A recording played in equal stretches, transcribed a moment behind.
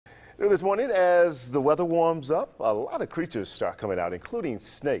This morning, as the weather warms up, a lot of creatures start coming out, including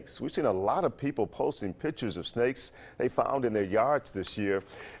snakes. We've seen a lot of people posting pictures of snakes they found in their yards this year.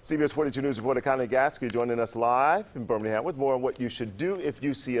 CBS 42 News reporter Connie Gasky joining us live in Birmingham with more on what you should do if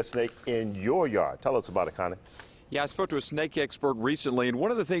you see a snake in your yard. Tell us about it, Connie. Yeah, I spoke to a snake expert recently, and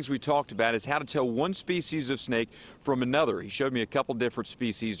one of the things we talked about is how to tell one species of snake from another. He showed me a couple different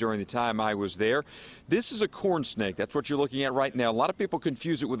species during the time I was there. This is a corn snake. That's what you're looking at right now. A lot of people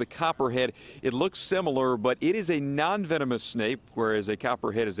confuse it with a copperhead. It looks similar, but it is a non-venomous snake, whereas a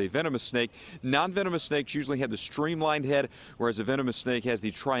copperhead is a venomous snake. Non-venomous snakes usually have the streamlined head, whereas a venomous snake has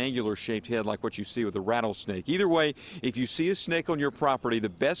the triangular-shaped head like what you see with a rattlesnake. Either way, if you see a snake on your property, the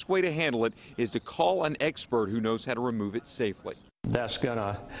best way to handle it is to call an expert who knows how to remove it safely. That's going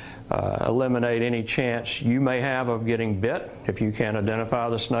to eliminate any chance you may have of getting bit if you can identify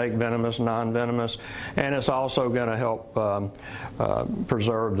the snake, venomous, non-venomous, and it's also going to help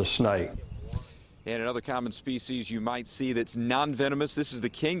preserve the snake. And another common species you might see that's non-venomous, this is the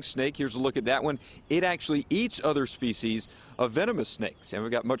king snake. Here's a look at that one. It actually eats other species of venomous snakes. And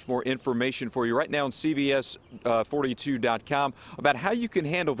we've got much more information for you right now on CBS42.com about how you can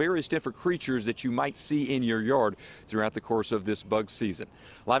handle various different creatures that you might see in your yard throughout the course of this bug season.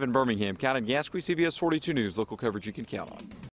 Live in Birmingham, Connie Gasky, CBS 42 News, local coverage you can count on.